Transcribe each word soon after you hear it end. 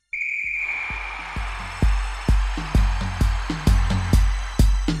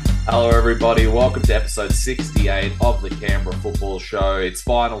Hello, everybody. Welcome to episode 68 of the Canberra Football Show. It's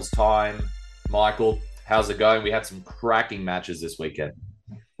finals time. Michael, how's it going? We had some cracking matches this weekend.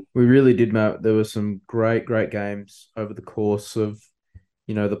 We really did, Matt. There were some great games over the course of,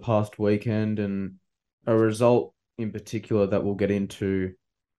 the past weekend, and a result in particular that we'll get into,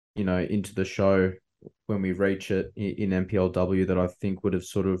 into the show when we reach it in NPLW that I think would have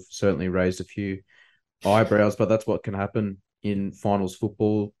sort of certainly raised a few eyebrows, but that's what can happen in finals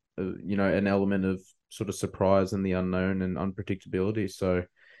football, an element of sort of surprise and the unknown and unpredictability. So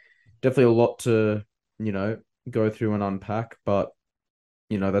definitely a lot to, you know, go through and unpack, but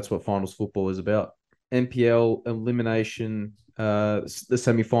that's what finals football is about. NPL elimination, the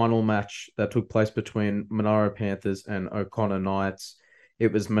semi-final match that took place between Monaro Panthers and O'Connor Knights.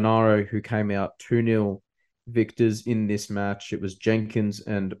 It was Monaro who came out 2-0 victors in this match. It was Jenkins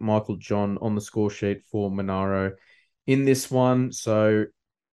and Michael John on the score sheet for Monaro in this one. So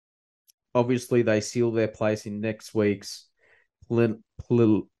obviously they seal their place in next week's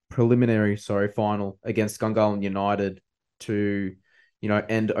preliminary final against Gungahlin United to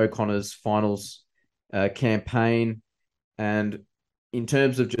end O'Connor's finals campaign. And in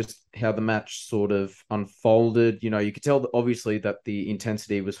terms of just how the match sort of unfolded, you could tell that obviously that the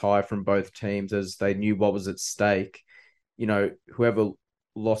intensity was high from both teams as they knew what was at stake. Whoever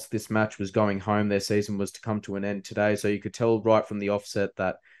lost this match was going home. Their season was to come to an end today. So you could tell right from the offset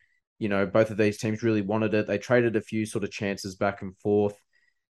that both of these teams really wanted it. They traded a few sort of chances back and forth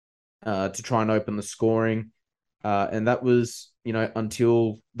to try and open the scoring. And that was,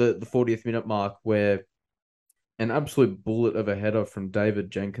 until the 40th minute mark where an absolute bullet of a header from David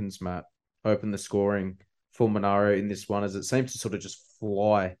Jenkins, Matt, opened the scoring for Monaro in this one as it seemed to sort of just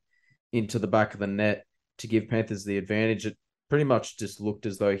fly into the back of the net to give Panthers the advantage. It pretty much just looked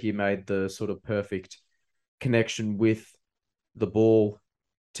as though he made the sort of perfect connection with the ball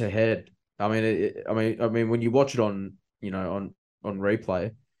to head. I mean, when you watch it on, on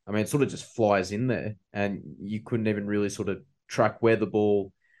replay, I mean, it sort of just flies in there, and you couldn't even really sort of track where the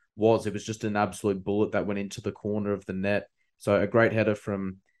ball was. It was just an absolute bullet that went into the corner of the net. So a great header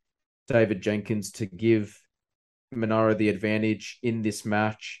from David Jenkins to give Monaro the advantage in this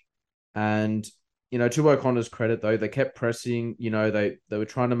match. And to O'Connor's credit, though, they kept pressing. They were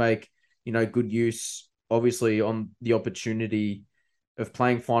trying to make good use, obviously, on the opportunity of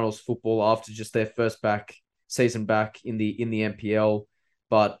playing finals football after just their first season back in the NPL.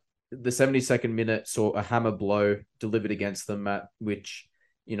 But the 72nd minute saw a hammer blow delivered against them, Matt, which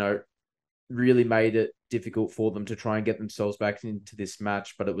you know really made it difficult for them to try and get themselves back into this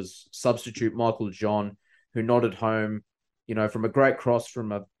match. But it was substitute Michael John who nodded home, from a great cross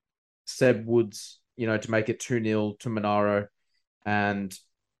from a Seb Woods, to make it 2-0 to Monaro and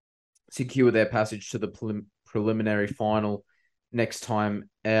secure their passage to the preliminary final next time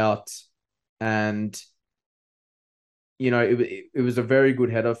out. And it was a very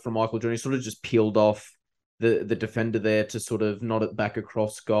good header from Michael John. He sort of just peeled off the defender there to sort of nod it back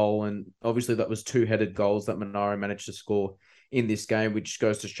across goal. And obviously that was two-headed goals that Monaro managed to score in this game, which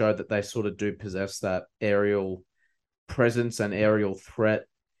goes to show that they sort of do possess that aerial presence and aerial threat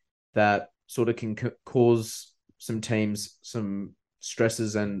that sort of can cause some teams some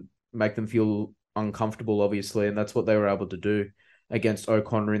stresses and make them feel uncomfortable, obviously. And that's what they were able to do against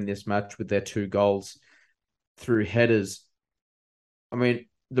O'Connor in this match with their two goals through headers. I mean,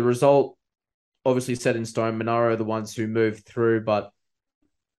 the result obviously set in stone. Monaro are the ones who moved through, but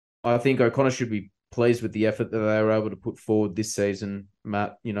I think O'Connor should be pleased with the effort that they were able to put forward this season,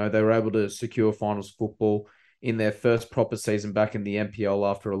 Matt. They were able to secure finals football in their first proper season back in the NPL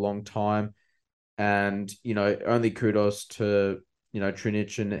after a long time. And, only kudos to,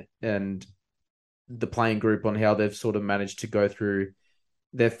 Trinich and the playing group on how they've sort of managed to go through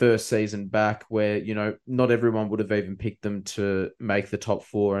their first season back where, not everyone would have even picked them to make the top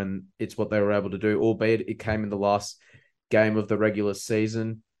four. And it's what they were able to do, albeit it came in the last game of the regular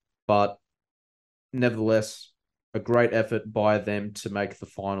season. But nevertheless, a great effort by them to make the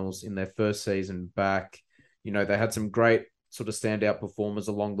finals in their first season back. They had some great sort of standout performers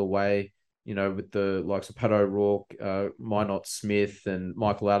along the way, with the likes of Pat O'Rourke, Minot Smith, and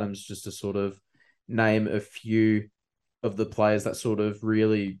Michael Adams, just to sort of name a few of the players that sort of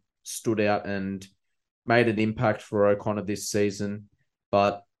really stood out and made an impact for O'Connor this season.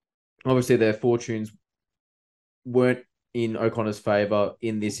 But obviously, their fortunes weren't in O'Connor's favour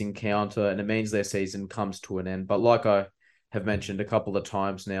in this encounter, and it means their season comes to an end. But like I have mentioned a couple of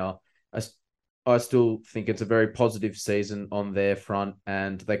times now, I still think it's a very positive season on their front,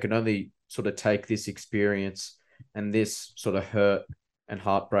 and they can only sort of take this experience and this sort of hurt and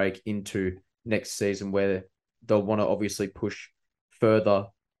heartbreak into next season where they'll want to obviously push further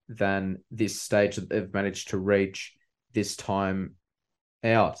than this stage that they've managed to reach this time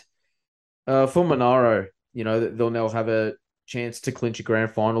out. For Monaro, they'll now have a chance to clinch a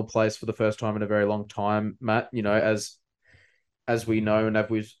grand final place for the first time in a very long time, Matt. As we know and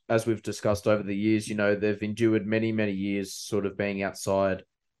as we've discussed over the years, they've endured many, many years sort of being outside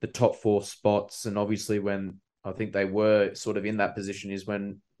the top 4 spots. And obviously when I think they were sort of in that position is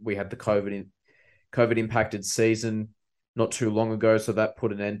when we had the COVID impacted season not too long ago. So that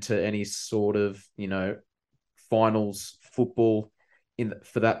put an end to any sort of, finals football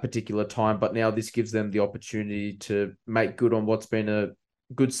for that particular time. But now this gives them the opportunity to make good on what's been a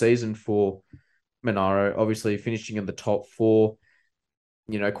good season for Monaro, obviously finishing in the top 4,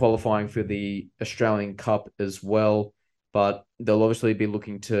 qualifying for the Australian Cup as well. But they'll obviously be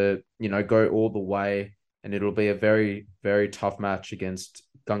looking to, go all the way, and it'll be a very, very tough match against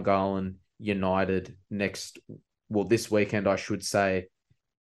Gungahlin United this weekend, I should say.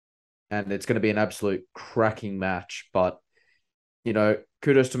 And it's going to be an absolute cracking match. But,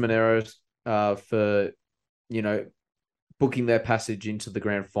 kudos to Monaro for, booking their passage into the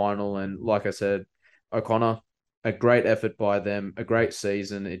grand final. And like I said, O'Connor, a great effort by them, a great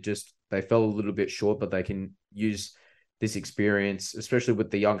season. They fell a little bit short, but they can use this experience, especially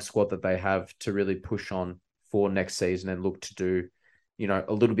with the young squad that they have, to really push on for next season and look to do,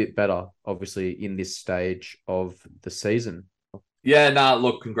 a little bit better, obviously, in this stage of the season. Yeah,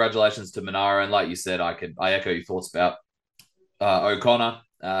 look, congratulations to Monaro. And like you said, I echo your thoughts about O'Connor.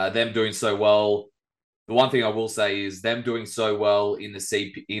 Them doing so well. The one thing I will say is them doing so well in the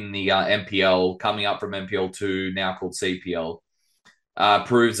MPL, coming up from MPL 2, now called CPL,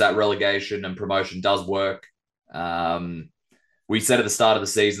 proves that relegation and promotion does work. We said at the start of the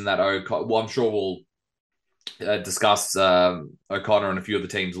season that I'm sure we'll discuss O'Connor and a few of the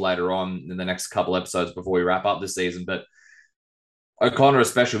teams later on in the next couple episodes before we wrap up this season. But O'Connor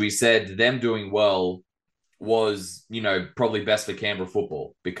especially, we said them doing well was, probably best for Canberra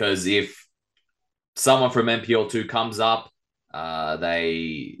football, because if someone from MPL 2 comes up,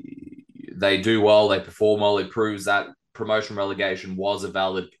 they do well, they perform well, it proves that promotion relegation was a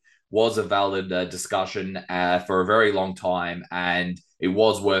valid discussion for a very long time, and it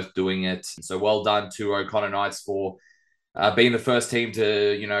was worth doing it. So well done to O'Connor Knights for being the first team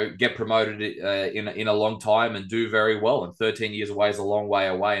to, get promoted in a long time and do very well. And 13 years away is a long way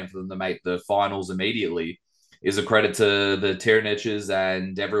away, and for them to make the finals immediately is a credit to the Tyraniches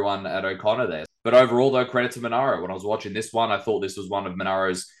and everyone at O'Connor there. But overall, though, credit to Monaro. When I was watching this one, I thought this was one of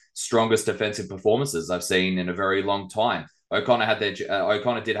Monaro's strongest defensive performances I've seen in a very long time.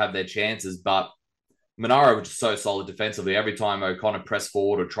 O'Connor did have their chances, but Monaro was just so solid defensively. Every time O'Connor pressed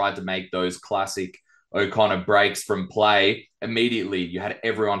forward or tried to make those classic O'Connor breaks from play, immediately you had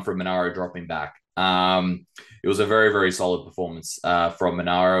everyone from Monaro dropping back. It was a very, very solid performance from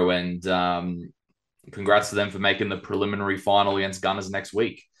Monaro, and congrats to them for making the preliminary final against Gunners next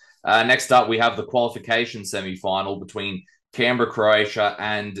week. Next up, we have the qualification semi-final between Canberra Croatia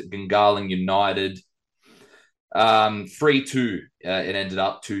and Gungahlin United. 3-2 it ended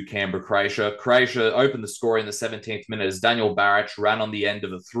up to Canberra Croatia. Croatia opened the score in the 17th minute as Daniel Baric ran on the end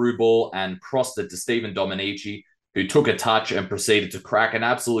of a through ball and crossed it to Stephen Dominici, who took a touch and proceeded to crack an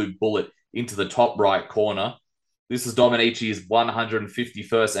absolute bullet into the top right corner. This is Dominici's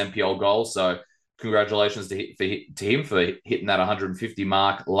 151st NPL goal, so congratulations to him for hitting that 150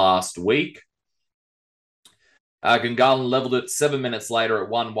 mark last week. Gungahlin leveled it 7 minutes later at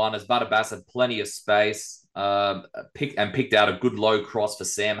 1-1 as Barabas had plenty of space picked out a good low cross for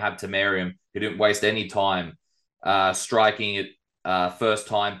Sam Habtemariam, who didn't waste any time striking it first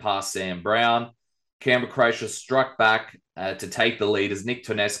time past Sam Brown. Canberra Croatia struck back to take the lead as Nick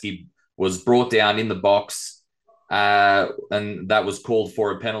Toneski was brought down in the box. And that was called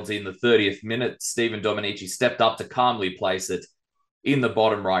for a penalty in the 30th minute. Stephen Dominici stepped up to calmly place it in the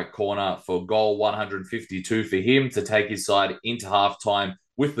bottom right corner for goal 152 for him to take his side into halftime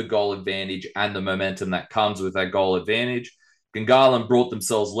with the goal advantage and the momentum that comes with that goal advantage. Gungahlin brought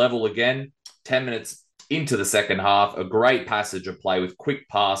themselves level again 10 minutes into the second half. A great passage of play with quick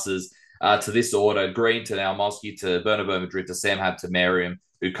passes to this order. Green to Almoski to Bernabeu Madrid to Sam Habtemariam,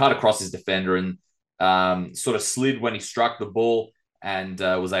 who cut across his defender and sort of slid when he struck the ball and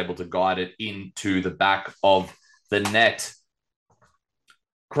was able to guide it into the back of the net.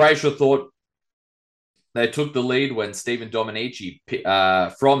 Croatia thought they took the lead when Stephen Dominici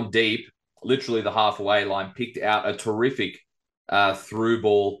from deep, literally the halfway line, picked out a terrific through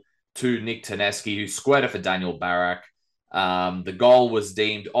ball to Nick Toneski, who squared it for Daniel Baric. The goal was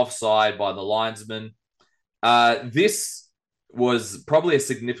deemed offside by the linesman. This was probably a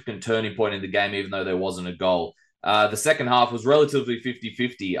significant turning point in the game, even though there wasn't a goal. The second half was relatively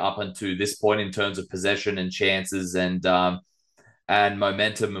 50-50 up until this point in terms of possession and chances and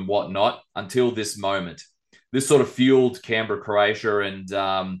momentum and whatnot until this moment. This sort of fueled Canberra, Croatia, and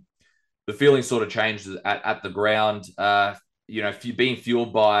the feeling sort of changed at the ground. Being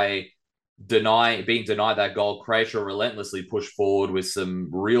fueled by being denied that goal, Croatia relentlessly pushed forward with some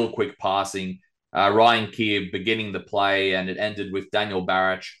real quick passing. Ryan Keir beginning the play, and it ended with Daniel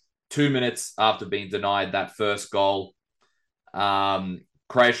Baric 2 minutes after being denied that first goal.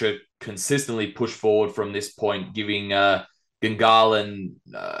 Croatia consistently pushed forward from this point, giving Gungahlin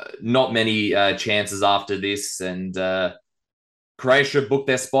not many chances after this, and Croatia booked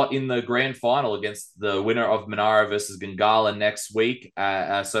their spot in the grand final against the winner of Monaro versus Gungahlin next week.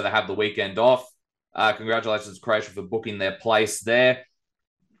 So they have the weekend off. Congratulations, Croatia, for booking their place there.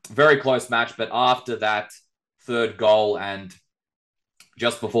 Very close match, but after that third goal and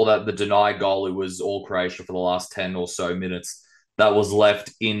just before that, the denied goal, it was all Croatia for the last 10 or so minutes that was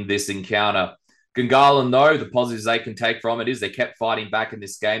left in this encounter. Gungahlin, though, the positives they can take from it is they kept fighting back in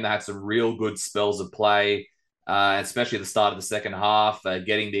this game. They had some real good spells of play, especially at the start of the second half,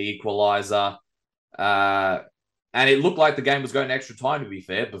 getting the equaliser. And it looked like the game was going extra time, to be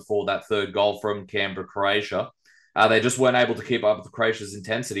fair, before that third goal from Canberra, Croatia. They just weren't able to keep up with Croatia's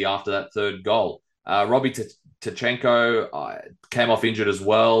intensity after that third goal. Robbie Tachenko came off injured as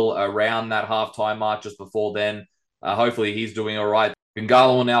well around that halftime mark just before then. Hopefully he's doing all right.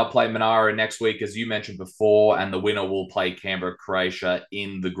 Gungahlin will now play Monaro next week, as you mentioned before, and the winner will play Canberra, Croatia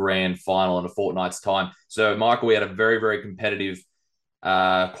in the grand final in a fortnight's time. So, Michael, we had a very, very competitive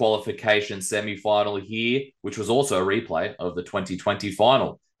qualification semi-final here, which was also a replay of the 2020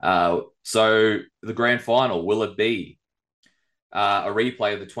 final. So the grand final, will it be a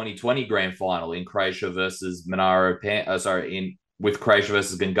replay of the 2020 grand final in Croatia versus with Croatia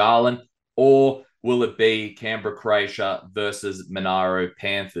versus Gungahlin, or will it be Canberra, Croatia versus Monaro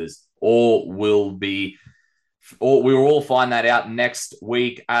Panthers? Or we will all find that out next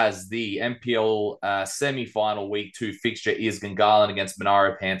week, as the NPL semi-final week 2 fixture is Gungahlin against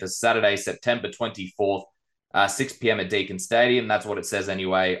Monaro Panthers, Saturday, September 24th, 6 p.m. at Deakin Stadium. That's what it says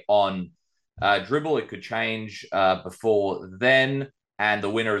anyway on Dribble. It could change before then. And the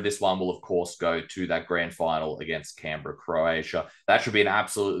winner of this one will, of course, go to that grand final against Canberra, Croatia. That should be an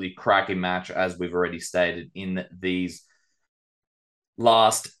absolutely cracking match, as we've already stated in these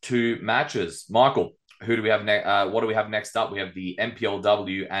last two matches. Michael, who do we have next? What do we have next up? We have the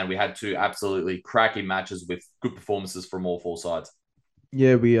NPLW, and we had two absolutely cracking matches with good performances from all four sides.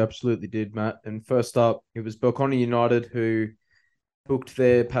 Yeah, we absolutely did, Matt. And first up, it was Belconnen United who booked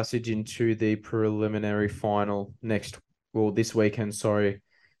their passage into the preliminary final this weekend,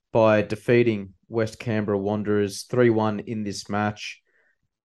 by defeating West Canberra Wanderers 3-1 in this match.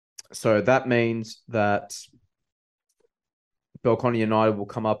 So that means that Belconnen United will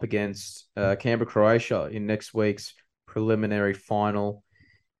come up against Canberra, Croatia in next week's preliminary final.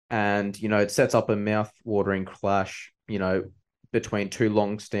 And, it sets up a mouth-watering clash, between two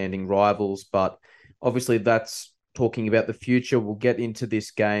long-standing rivals. But obviously that's talking about the future. We'll get into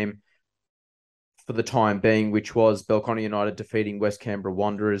this game for the time being, which was Belconnen United defeating West Canberra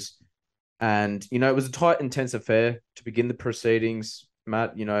Wanderers. And, it was a tight, intense affair to begin the proceedings,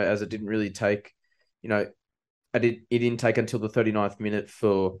 Matt, as it didn't really take, it didn't take until the 39th minute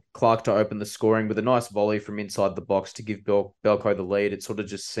for Clark to open the scoring with a nice volley from inside the box to give Belco the lead. It sort of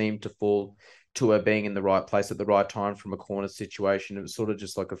just seemed to fall to her being in the right place at the right time from a corner situation. It was sort of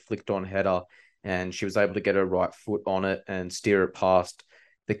just like a flicked on header, and she was able to get her right foot on it and steer it past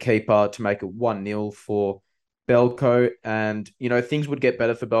the keeper to make it 1-0 for Belco. And, things would get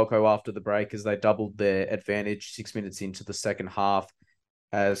better for Belco after the break as they doubled their advantage 6 minutes into the second half,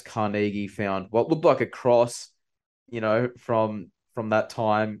 as Carnegie found what looked like a cross, from that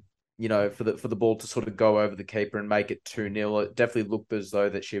time, for the ball to sort of go over the keeper and make it 2-0. It definitely looked as though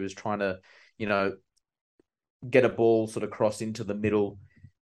that she was trying to, get a ball sort of cross into the middle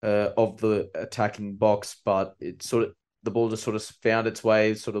of the attacking box, but the ball just sort of found its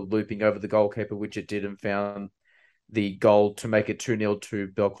way, sort of looping over the goalkeeper, which it did, and found the goal to make it 2-0 to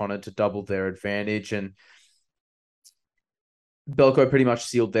Belconnen to double their advantage. And Belco pretty much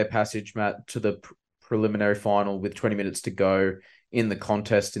sealed their passage, Matt, to the preliminary final with 20 minutes to go in the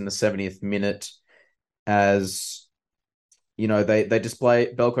contest in the 70th minute, as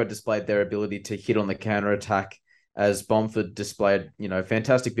Belco displayed their ability to hit on the counter attack, as Bomford displayed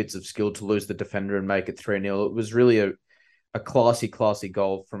fantastic bits of skill to lose the defender and make it 3-0. It was really a classy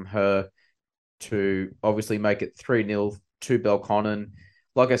goal from her to obviously make it 3-0 to Belconnen.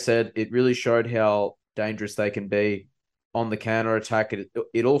 Like I said, it really showed how dangerous they can be on the counter attack.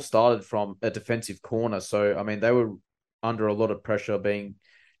 It all started from a defensive corner. So I mean, they were under a lot of pressure, being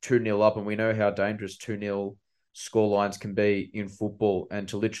 2-0 up, and we know how dangerous 2-0 score lines can be in football. And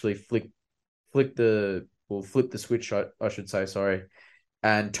to literally flip the switch, I should say, sorry,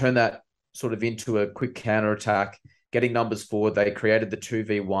 and turn that sort of into a quick counter attack, getting numbers forward. They created the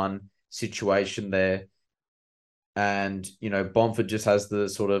 2v1 situation there. And, Bomford just has the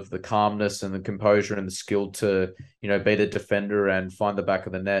sort of the calmness and the composure and the skill to, beat a defender and find the back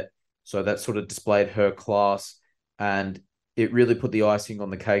of the net. So that sort of displayed her class. And it really put the icing on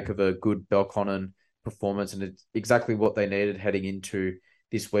the cake of a good Belconnen performance. And it's exactly what they needed heading into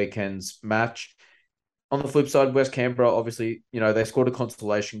this weekend's match. On the flip side, West Canberra, obviously, they scored a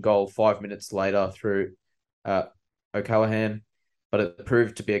consolation goal 5 minutes later through O'Callaghan, but it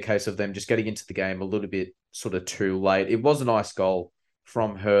proved to be a case of them just getting into the game a little bit sort of too late. It was a nice goal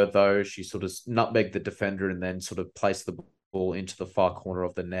from her, though. She sort of nutmegged the defender and then sort of placed the ball into the far corner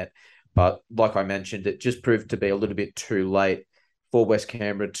of the net. But like I mentioned, it just proved to be a little bit too late for West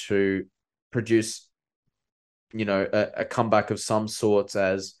Canberra to produce, a comeback of some sorts,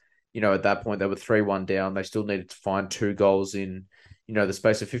 as, at that point they were 3-1 down. They still needed to find 2 goals in, the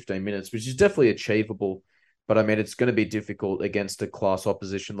space of 15 minutes, which is definitely achievable. But I mean, it's going to be difficult against a class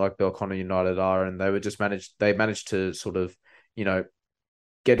opposition like Belconnen United are, and they managed to sort of,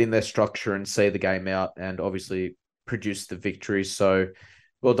 get in their structure and see the game out, and obviously produce the victory. So,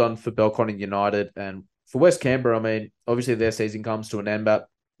 well done for Belconnen United. And for West Canberra, I mean, obviously their season comes to an end,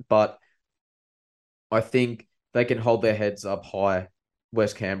 but I think they can hold their heads up high.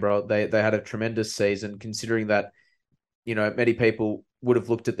 West Canberra, they had a tremendous season, considering that, many people would have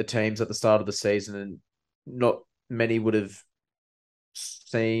looked at the teams at the start of the season and not many would have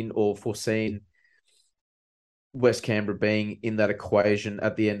seen or foreseen West Canberra being in that equation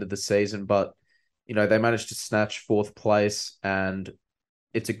at the end of the season. But, they managed to snatch 4th place, and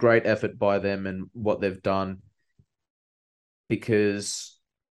it's a great effort by them and what they've done, because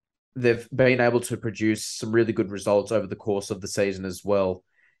they've been able to produce some really good results over the course of the season as well.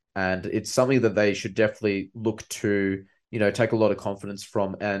 And it's something that they should definitely look to, take a lot of confidence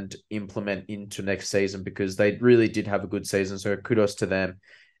from and implement into next season, because they really did have a good season. So kudos to them,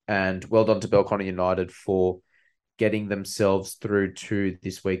 and well done to Belconnen United for getting themselves through to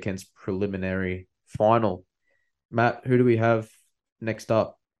this weekend's preliminary final. Matt, who do we have next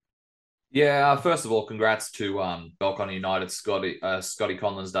up? Yeah, first of all, congrats to Belconnen United. Scotty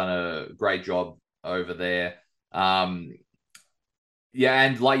Conlon's done a great job over there. Yeah,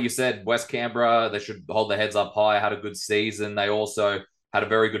 and like you said, West Canberra, they should hold their heads up high. Had a good season. They also had a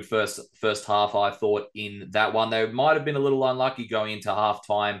very good first half, I thought, in that one. They might have been a little unlucky going into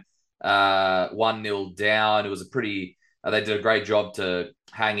halftime, 1-0 down. It was a pretty. They did a great job to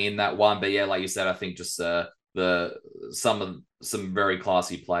hang in that one. But yeah, like you said, I think just some very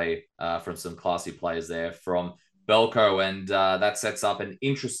classy play from some classy players there from Belco, and that sets up an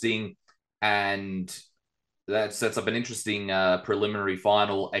interesting preliminary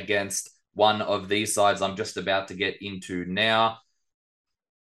final against one of these sides I'm just about to get into now.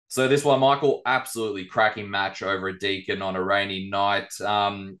 So this one, Michael, absolutely cracking match over at Deakin on a rainy night.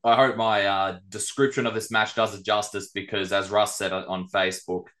 I hope my description of this match does it justice, because as Russ said on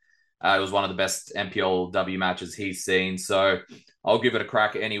Facebook, it was one of the best NPLW matches he's seen. So I'll give it a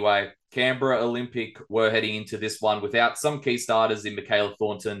crack anyway. Canberra Olympic were heading into this one without some key starters in Michaela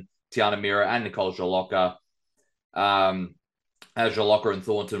Thornton, Tiana Mira, and Nicole Jaloka. As Jaloka and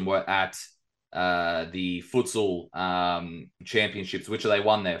Thornton were at the futsal championships, which they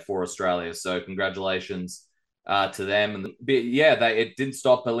won there for Australia. So congratulations to them. But yeah, it didn't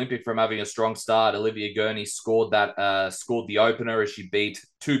stop Olympic from having a strong start. Olivia Gurney scored the opener as she beat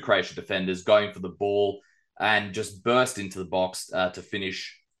 2 Croatia defenders going for the ball and just burst into the box to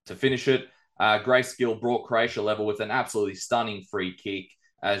finish it. Grace Gill brought Croatia level with an absolutely stunning free kick,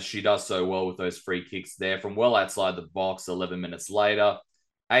 as she does so well with those free kicks there from well outside the box 11 minutes later.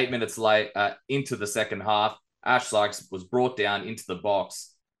 8 minutes late into the second half, Ash Sykes was brought down into the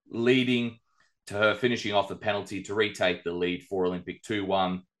box, leading to her finishing off a penalty to retake the lead for Olympic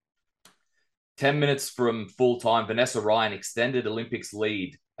 2-1. 10 minutes from full time, Vanessa Ryan extended Olympic's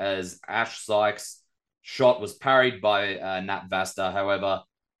lead as Ash Sykes' shot was parried by Nat Vasta. However,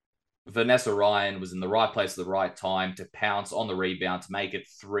 Vanessa Ryan was in the right place at the right time to pounce on the rebound to make it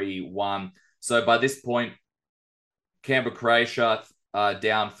 3-1. So by this point, Canberra Croatia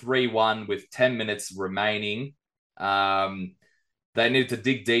down 3-1 with 10 minutes remaining. They needed to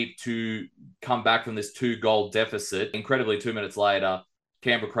dig deep to come back from this 2-goal deficit. Incredibly, 2 minutes later,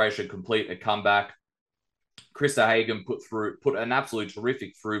 Canberra Croatia complete a comeback Krista Hagen put an absolute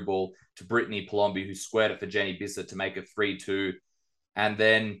terrific through ball to Brittany Palombi, who squared it for Jenny Bissett to make it 3-2. And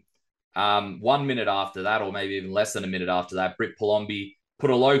then 1 minute after that, or maybe even less than a minute after that, Britt Palombi put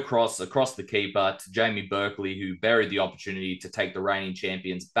a low cross across the keeper to Jamie Berkeley, who buried the opportunity to take the reigning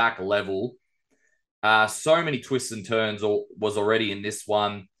champions back level. So many twists and turns was already in this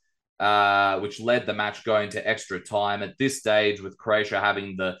one, which led the match going to extra time. At this stage, with Croatia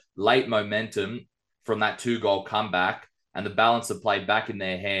having the late momentum from that 2-goal comeback and the balance of play back in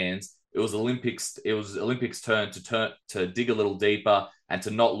their hands, it was Olympics turn to dig a little deeper and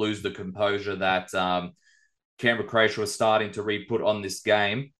to not lose the composure that Canberra Croatia was starting to re-put on this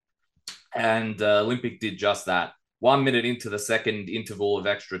game. And Olympic did just that. 1 minute into the second interval of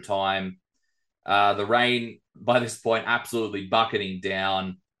extra time, the rain, by this point, absolutely bucketing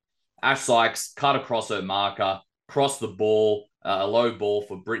down. Ash Sykes cut across her marker, crossed the ball, a low ball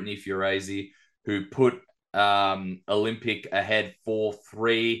for Brittany Fiorese, who put Olympic ahead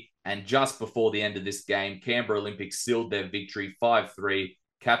 4-3. And just before the end of this game, Canberra Olympic sealed their victory 5-3.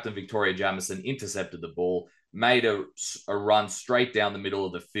 Captain Victoria Jamieson intercepted the ball, made a run straight down the middle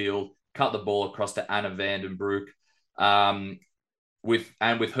of the field, cut the ball across to Anna Vandenbroek.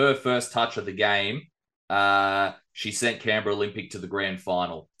 With her first touch of the game, she sent Canberra Olympic to the grand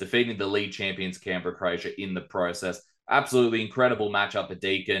final, defeating the league champions Canberra Croatia in the process. Absolutely incredible matchup at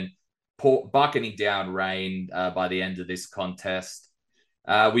Deakin, bucketing down rain by the end of this contest.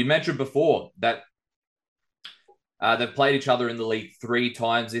 We mentioned before that they've played each other in the league 3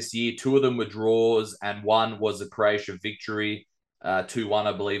 times this year. 2 of them were draws, and 1 was a Croatia victory. 2-1,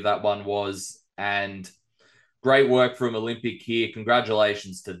 I believe that one was. And great work from Olympic here.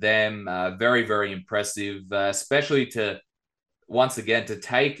 Congratulations to them. Very, very impressive, especially to, once again, to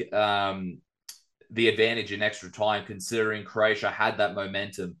take the advantage in extra time, considering Croatia had that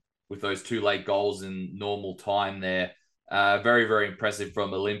momentum with those 2 late goals in normal time there. Very, very impressive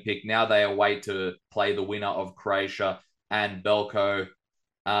from Olympic. Now they await to play the winner of Croatia and Belko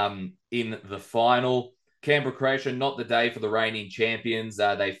in the final. Canberra Croatia, not the day for the reigning champions.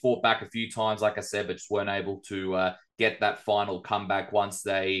 They fought back a few times, like I said, but just weren't able to get that final comeback once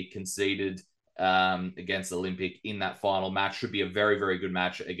they conceded against Olympic in that final match. Should be a very, very good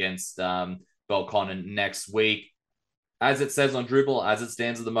match against Belconnen next week. As it says on Dribble, as it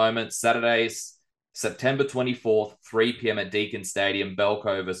stands at the moment, Saturdays, September 24th, 3 p.m. at Deakin Stadium,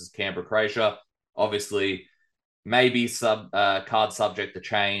 Belko versus Canberra Croatia. Obviously, maybe card subject to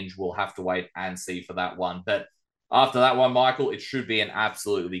change. We'll have to wait and see for that one. But after that one, Michael, it should be an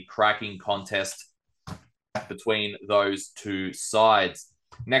absolutely cracking contest between those 2 sides.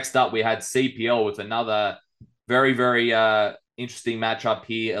 Next up, we had CPL with another very, very interesting matchup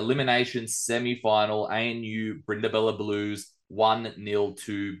here. Elimination semi-final, ANU Brindabella Blues, 1-0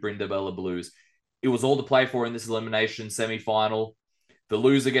 to Brindabella Blues. It was all to play for in this elimination semi-final. The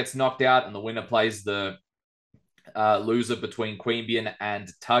loser gets knocked out and the winner plays the loser between Queanbeyan and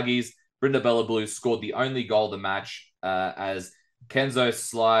Tuggies. Brindabella Blues scored the only goal of the match as Kenzo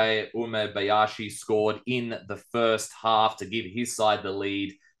Sly Umebayashi scored in the first half to give his side the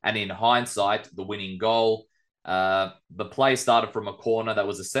lead, and in hindsight, the winning goal. The play started from a corner that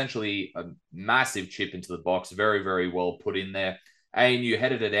was essentially a massive chip into the box. Very, very well put in there. ANU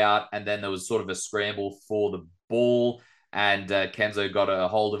headed it out, and then there was sort of a scramble for the ball, and Kenzo got a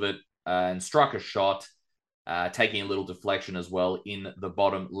hold of it and struck a shot, taking a little deflection as well in the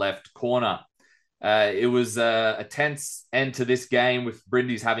bottom left corner. It was a tense end to this game, with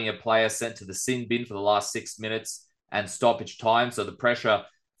Brindis having a player sent to the sin bin for the last 6 minutes and stoppage time. So the pressure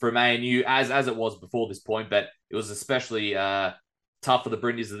from ANU, as it was before this point, but it was especially tough for the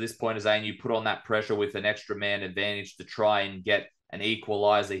Brindis at this point as ANU put on that pressure with an extra man advantage to try and get an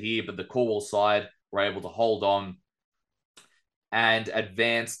equaliser here. But the Cornwall side were able to hold on and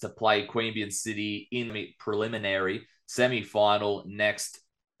advance to play Queanbeyan City in the preliminary semi-final next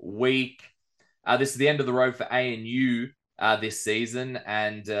week. This is the end of the road for ANU this season,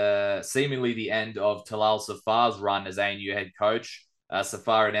 and seemingly the end of Talal Safar's run as ANU head coach.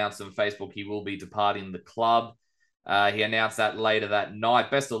 Safar announced on Facebook he will be departing the club. He announced that later that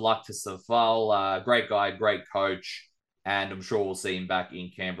night. Best of luck to Safar. Great guy, great coach, and I'm sure we'll see him back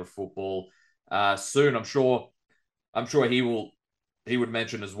in Canberra football soon. I'm sure he would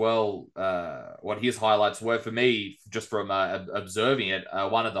mention as well what his highlights were. For me, just from observing it,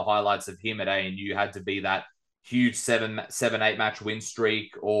 one of the highlights of him at ANU had to be that huge 7-8 match win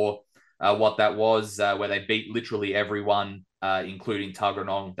streak, or what that was, where they beat literally everyone, including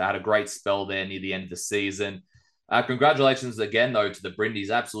Tuggeranong. They had a great spell there near the end of the season. Congratulations again, though, to the Brindis.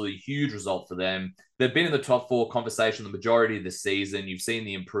 Absolutely huge result for them. They've been in the top 4 conversation the majority of the season. You've seen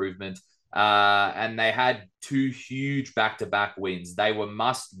the improvement. And they had two huge back-to-back wins. They were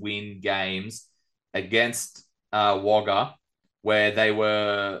must-win games against Wagga, where they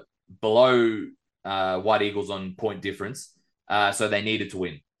were below White Eagles on point difference, so they needed to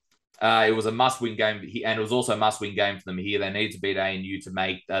win. It was a must-win game, and it was also a must-win game for them here. They needed to beat ANU to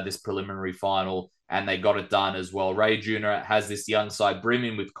make this preliminary final, and they got it done as well. Ray Jr. has this young side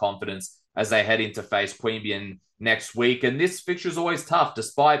brimming with confidence as they head into face Queanbeyan next week. And this fixture is always tough,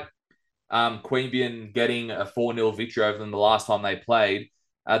 despite Queanbeyan getting a 4-0 victory over them the last time they played.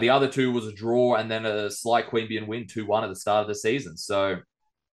 The other two was a draw and then a slight Queanbeyan win 2-1 at the start of the season. So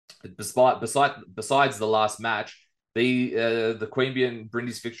besides the last match, the Queanbeyan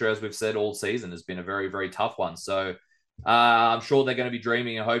Brindis fixture, as we've said all season, has been a very, very tough one. So I'm sure they're going to be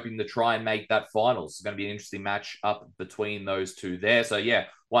dreaming and hoping to try and make that finals. It's going to be an interesting match up between those two there. So yeah,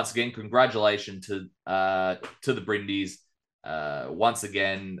 once again, congratulations to the Brindis. Once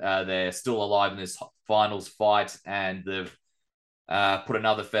again, they're still alive in this finals fight, and they've put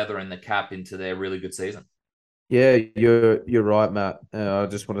another feather in the cap into their really good season. Yeah, you're right, Matt. I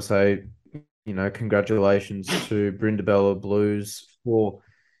just want to say, congratulations to Brindabella Blues for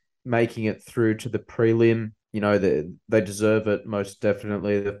making it through to the prelim. They deserve it most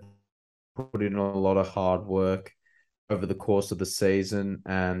definitely. They've put in a lot of hard work over the course of the season,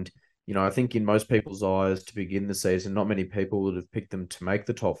 and I think in most people's eyes to begin the season, not many people would have picked them to make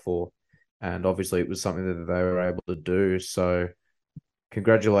the top four, and obviously it was something that they were able to do. So,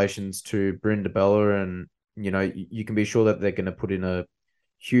 congratulations to Brindabella, and you can be sure that they're going to put in a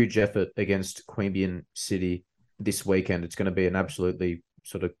huge effort against Queanbeyan City this weekend. It's going to be an absolutely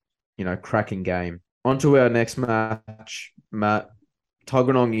sort of, cracking game. On to our next match, Matt.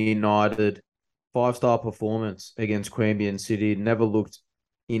 Tuggeranong United, 5-star performance against Queanbeyan City. Never looked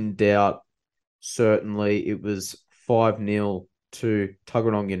in doubt. Certainly, it was 5-0 to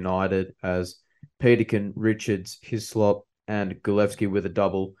Tuggeranong United as Peterkin, Richards, Hislop, and Gulevsky with a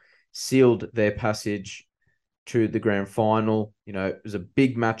double sealed their passage to the grand final. It was a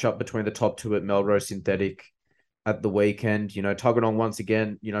big matchup between the top two at Melrose Synthetic at the weekend. Tuggeranong once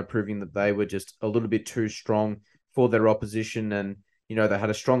again, proving that they were just a little bit too strong for their opposition. And, they had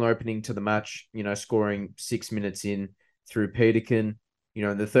a strong opening to the match, scoring 6 minutes in through Peterkin.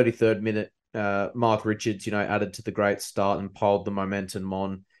 In the 33rd minute, Mark Richards, added to the great start and piled the momentum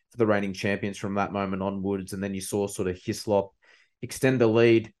on for the reigning champions from that moment onwards. And then you saw sort of Hislop extend the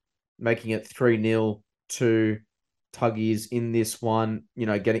lead, making it 3-0 to Tuggies in this one,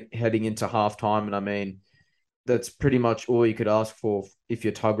 heading into halftime. And I mean, that's pretty much all you could ask for if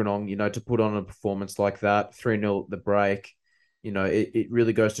you're Tuggeranong, to put on a performance like that, 3-0 at the break. It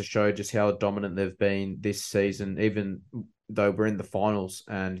really goes to show just how dominant they've been this season, even though we're in the finals,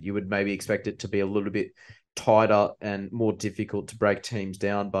 and you would maybe expect it to be a little bit tighter and more difficult to break teams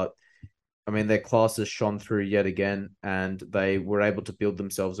down. But I mean, their classes shone through yet again, and they were able to build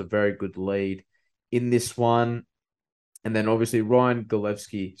themselves a very good lead in this one. And then obviously Ryan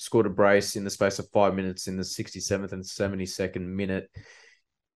Golevsky scored a brace in the space of 5 minutes in the 67th and 72nd minute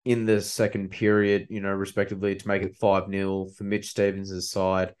in the second period, respectively, to make it 5-0 for Mitch Stevens'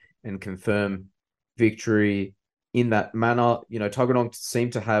 side and confirm victory in that manner. Tuggeranong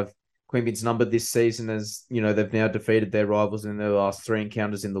seemed to have Queanbeyan's number this season, as, they've now defeated their rivals in their last 3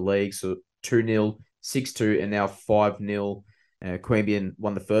 encounters in the league. So 2-0, 6-2, and now 5-0. Queanbeyan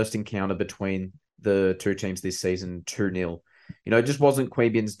won the first encounter between the two teams this season, 2-0. It just wasn't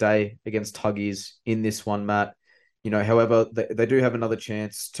Queanbeyan's day against Tuggies in this one, Matt. However, they do have another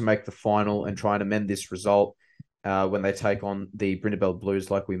chance to make the final and try and amend this result when they take on the Brindabella Blues,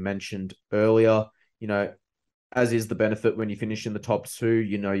 like we mentioned earlier. As is the benefit when you finish in the top two,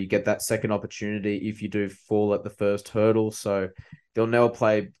 you get that second opportunity if you do fall at the first hurdle. So they'll now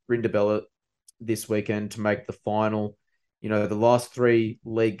play Brindabella this weekend to make the final. The last 3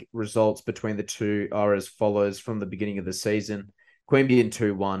 league results between the two are as follows from the beginning of the season. Queanbeyan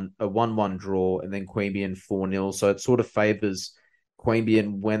 2-1, a 1-1 draw, and then Queanbeyan 4-0. So it sort of favours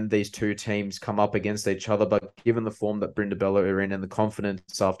Queanbeyan when these two teams come up against each other. But given the form that Brindabella are in and the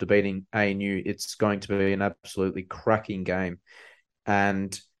confidence after beating ANU, it's going to be an absolutely cracking game.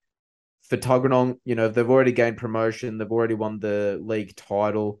 And for Tuggeranong, they've already gained promotion. They've already won the league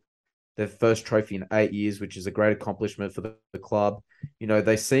title, their first trophy in 8 years, which is a great accomplishment for the club.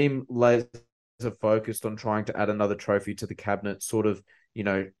 They seem laser focused on trying to add another trophy to the cabinet, sort of,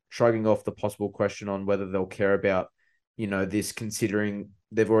 shrugging off the possible question on whether they'll care about, this, considering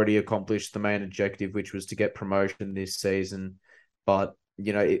they've already accomplished the main objective, which was to get promotion this season. But,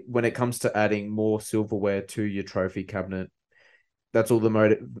 when it comes to adding more silverware to your trophy cabinet, that's all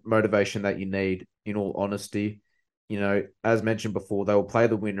the motivation that you need, in all honesty. as mentioned before, they will play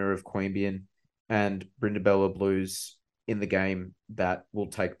the winner of Queanbeyan and Brindabella Blues in the game that will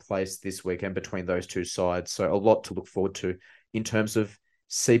take place this weekend between those two sides. So a lot to look forward to in terms of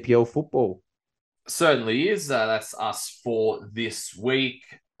CPL football. Certainly is. That's us for this week.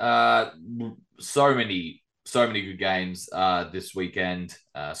 So many good games this weekend.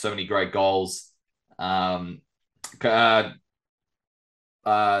 So many great goals. Um,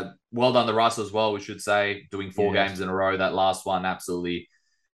 well done the Russell as well, we should say, doing four games in a row. That last one, absolutely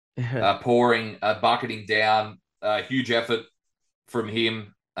pouring, bucketing down. Huge effort from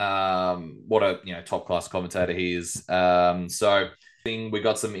him. What a top class commentator he is. So we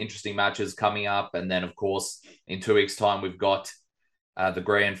got some interesting matches coming up, and then of course in 2 weeks' time we've got the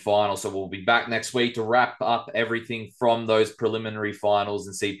grand final. So we'll be back next week to wrap up everything from those preliminary finals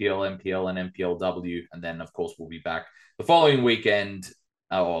in CPL, MPL, and MPLW, and then of course we'll be back the following weekend,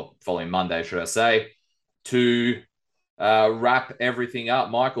 or following Monday, should I say, to wrap everything up.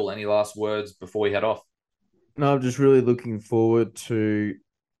 Michael, any last words before we head off? No, I'm just really looking forward to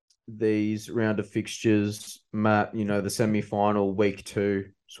these round of fixtures, Matt, the semi-final week 2,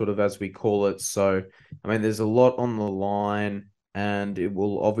 sort of as we call it. So, I mean, there's a lot on the line, and it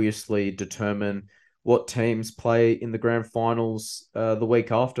will obviously determine what teams play in the grand finals the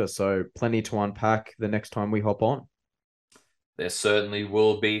week after. So plenty to unpack the next time we hop on. There certainly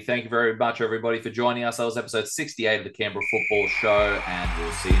will be. Thank you very much, everybody, for joining us. That was episode 68 of the Canberra Football Show, and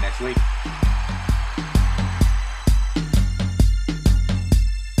we'll see you next week.